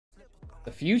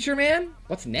The future, man?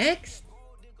 What's next?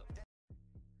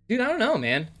 Dude, I don't know,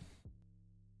 man.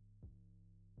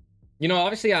 You know,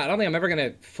 obviously, I don't think I'm ever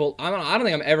gonna I don't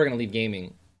think I'm ever gonna leave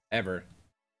gaming, ever.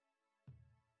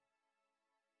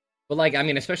 But like, I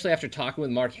mean, especially after talking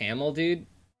with Mark Hamill, dude,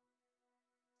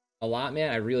 a lot,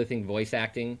 man. I really think voice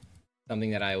acting, something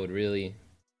that I would really,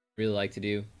 really like to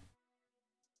do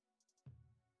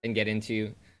and get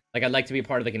into. Like, I'd like to be a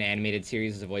part of like an animated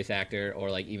series as a voice actor, or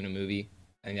like even a movie.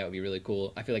 I think that would be really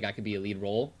cool. I feel like I could be a lead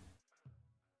role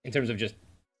in terms of just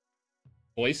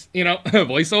voice, you know,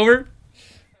 voiceover.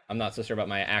 I'm not so sure about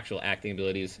my actual acting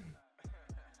abilities.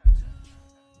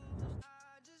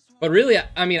 But really,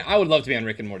 I mean, I would love to be on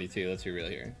Rick and Morty too. Let's be real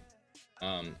here.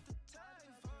 Well,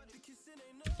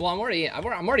 I'm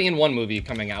already in one movie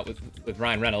coming out with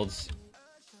Ryan Reynolds.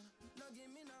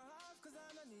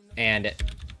 And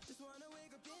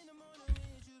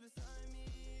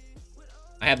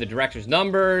I have the director's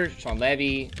number, Sean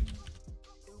Levy.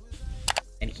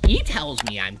 And he tells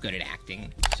me I'm good at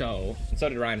acting. So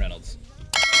did Ryan Reynolds.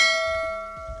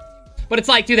 But it's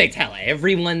like, do they tell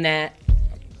everyone that?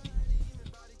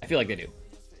 I feel like they do.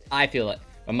 I feel it.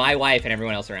 But my wife and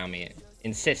everyone else around me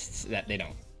insists that they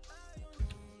don't.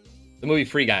 The movie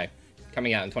Free Guy,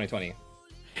 coming out in 2020.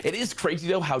 It is crazy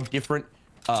though how different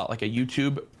like the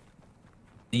YouTube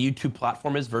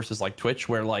platform is versus like Twitch,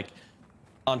 where like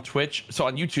on Twitch, so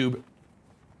on YouTube,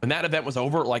 when that event was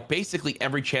over, like basically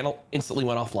every channel instantly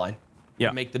went offline. Yeah.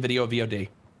 To make the video VOD.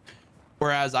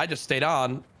 Whereas I just stayed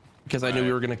on because I knew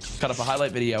we were gonna cut up a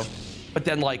highlight video. But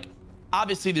then like,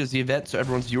 obviously there's the event, so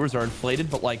everyone's viewers are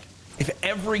inflated, but like if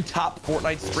every top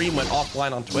Fortnite stream went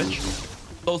offline on Twitch,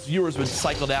 those viewers would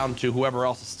cycle down to whoever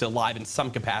else is still live in some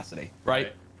capacity,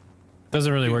 right?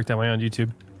 Doesn't really work that way on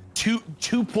YouTube.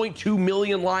 2.2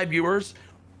 million live viewers,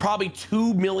 probably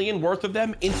 2 million worth of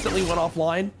them instantly went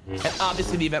offline, and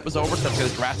obviously the event was over, so it's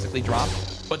going to drastically drop.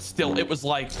 But still, it was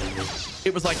like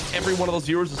every one of those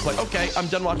viewers was like, okay, I'm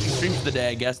done watching streams for the day.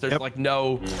 I guess there's like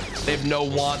they have no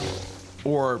want,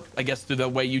 or I guess through the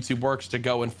way YouTube works, to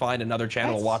go and find another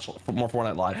channel to watch more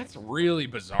Fortnite live. That's really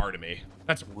bizarre to me.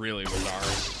 That's really bizarre.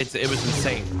 It was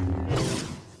insane.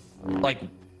 Like,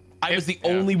 I was the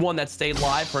only one that stayed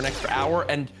live for an extra hour,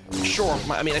 and sure,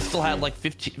 I mean, I still had like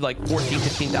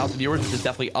 15,000 viewers, which is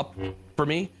definitely up for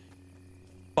me.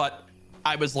 But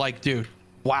I was like, dude,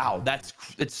 wow,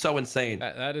 it's so insane.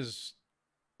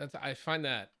 I find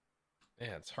that, man,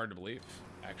 it's hard to believe,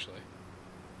 actually.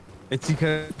 It's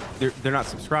because they're not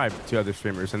subscribed to other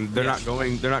streamers, and they're not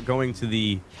going to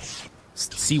the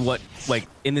see what, like,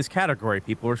 in this category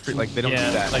people are like, they don't do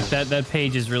that. Like that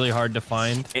page is really hard to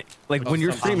find. Like when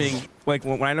you're streaming, like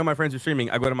when I know my friends are streaming,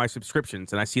 I go to my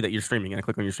subscriptions and I see that you're streaming and I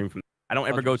click on your stream from. I don't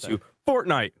ever 100%. Go to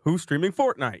Fortnite. Who's streaming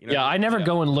Fortnite? You know? Yeah, I never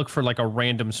go and look for like a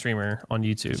random streamer on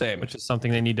YouTube. Same. Which is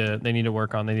something they need to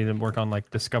work on. They need to work on like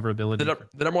discoverability.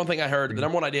 The number one thing I heard, the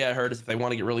number one idea I heard is if they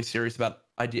want to get really serious about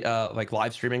like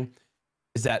live streaming,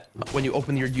 is that when you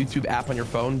open your YouTube app on your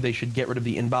phone, they should get rid of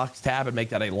the inbox tab and make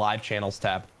that a live channels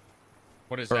tab.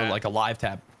 What is that? Or like a live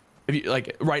tab. If you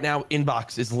like right now,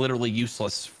 inbox is literally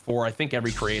useless for I think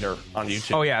every creator on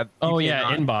YouTube. Oh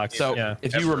yeah. Inbox. So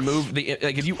if you remove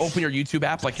if you open your YouTube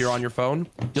app like you're on your phone,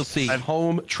 you'll see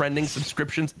home, trending,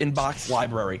 subscriptions, inbox,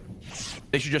 library.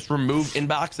 They should just remove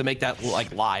inbox and make that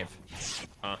like live.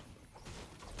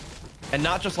 And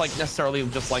not just like necessarily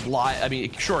just like live. I mean,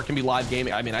 sure, it can be live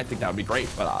gaming. I mean, I think that would be great,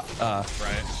 but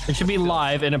right. It should be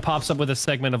live, and it pops up with a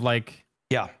segment of like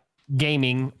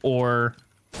gaming or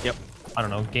I don't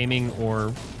know, gaming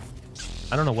or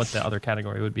I don't know what the other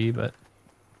category would be, but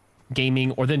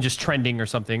gaming or then just trending or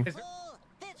something. This was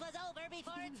over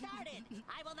before it started.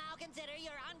 I will now consider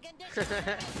your unconditional.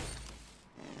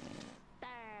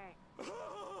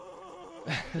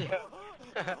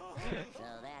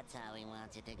 So that's how he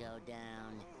wants it to go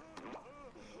down.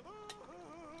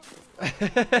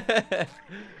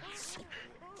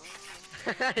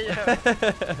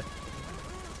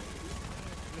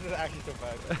 This is actually so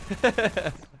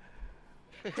bad.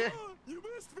 You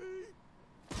missed me.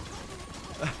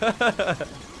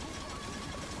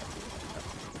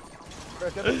 Bro,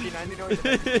 is that the P90 noise?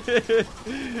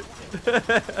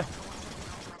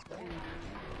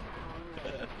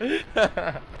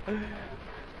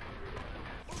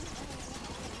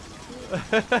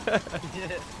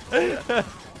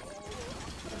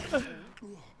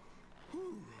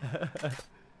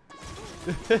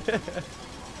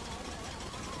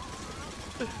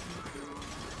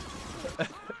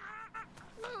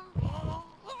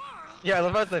 Yeah, I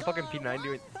love how it's like fucking P90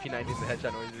 with P90's the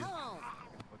headshot noises.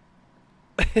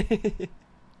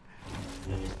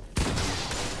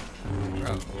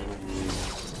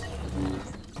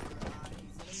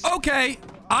 Okay,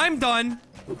 I'm done.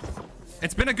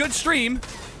 It's been a good stream.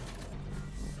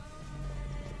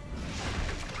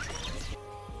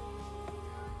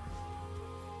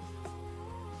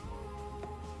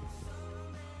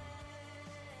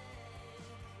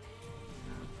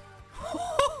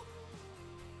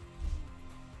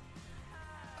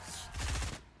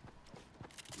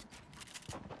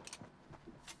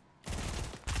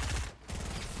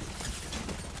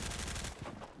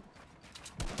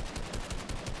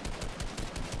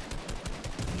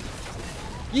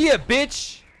 Yeah,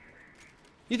 bitch!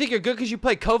 You think you're good because you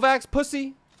play Kovacs,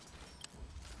 pussy?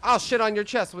 I'll shit on your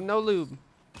chest with no lube.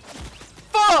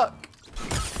 Fuck!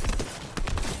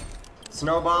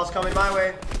 Snowballs coming my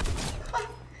way.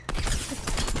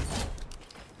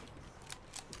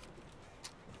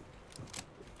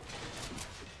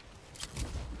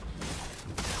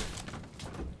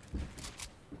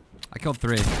 I killed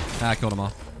 3. I killed them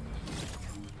all.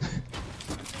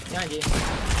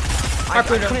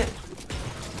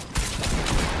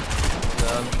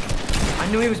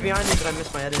 I knew he was behind me, but I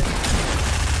missed my edit.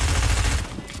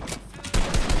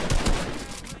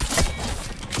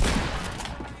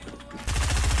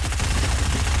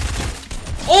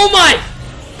 Oh my!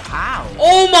 How?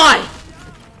 Oh my!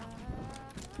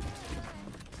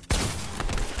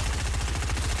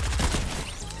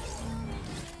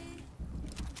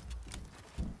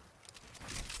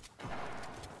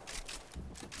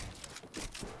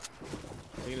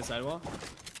 Taking the sidewall.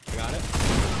 I got it.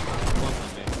 One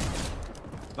on me.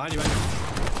 Behind you, behind you.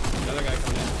 Another guy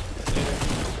coming in. Later.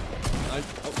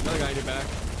 Oh, another guy in your back.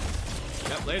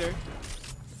 Yep, later.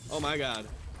 Oh my god.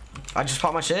 I just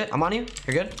popped my shit. I'm on you.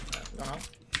 You're good.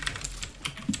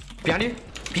 Behind you.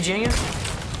 PGing you.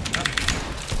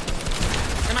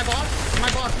 And my boss.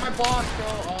 My boss. My boss, bro.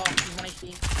 Oh, he's 1 HP.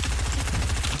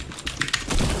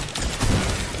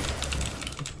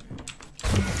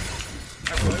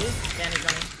 Danny's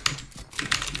running.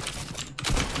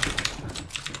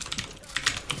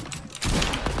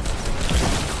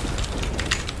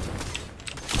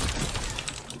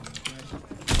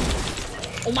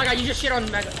 Oh my god, you just shit on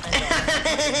Mega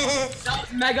and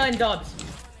Dubs. Mega and Dubs.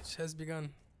 It has begun.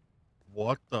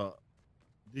 What the?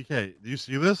 DK, do you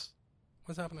see this?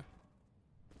 What's happening?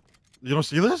 You don't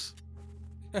see this?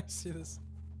 I see this.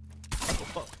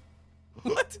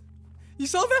 What? You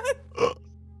saw that?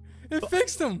 It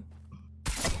fixed him.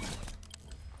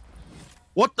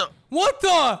 What the? What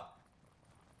the?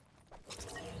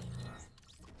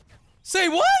 Say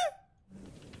what?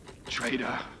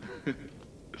 Traitor.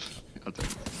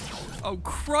 Oh,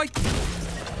 Christ.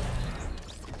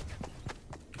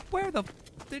 Where the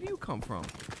did you come from?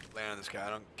 Land on this guy,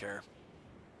 I don't care.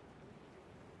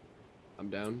 I'm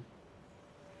down.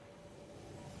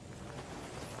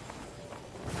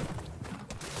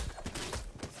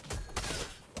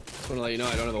 Just want to let you know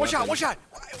I don't have a Watch weapon. out, watch out!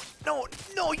 No,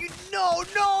 no, you, no,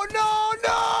 no, no,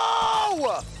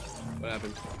 no! What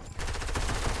happened?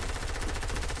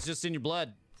 It's just in your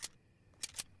blood.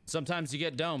 Sometimes you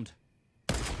get domed.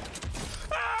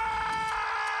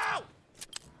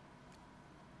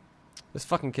 This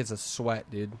fucking kid's a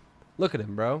sweat, dude. Look at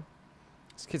him, bro.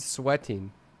 This kid's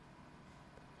sweating.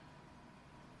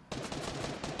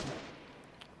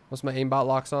 What's my aimbot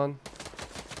locks on?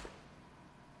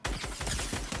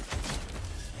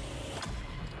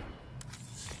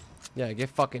 Yeah, get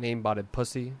fucking aimbotted,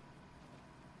 pussy.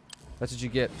 That's what you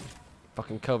get.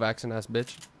 Fucking Kovacs ass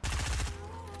bitch.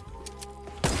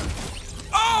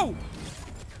 Oh!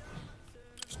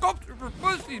 Stop for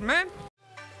pussies, man.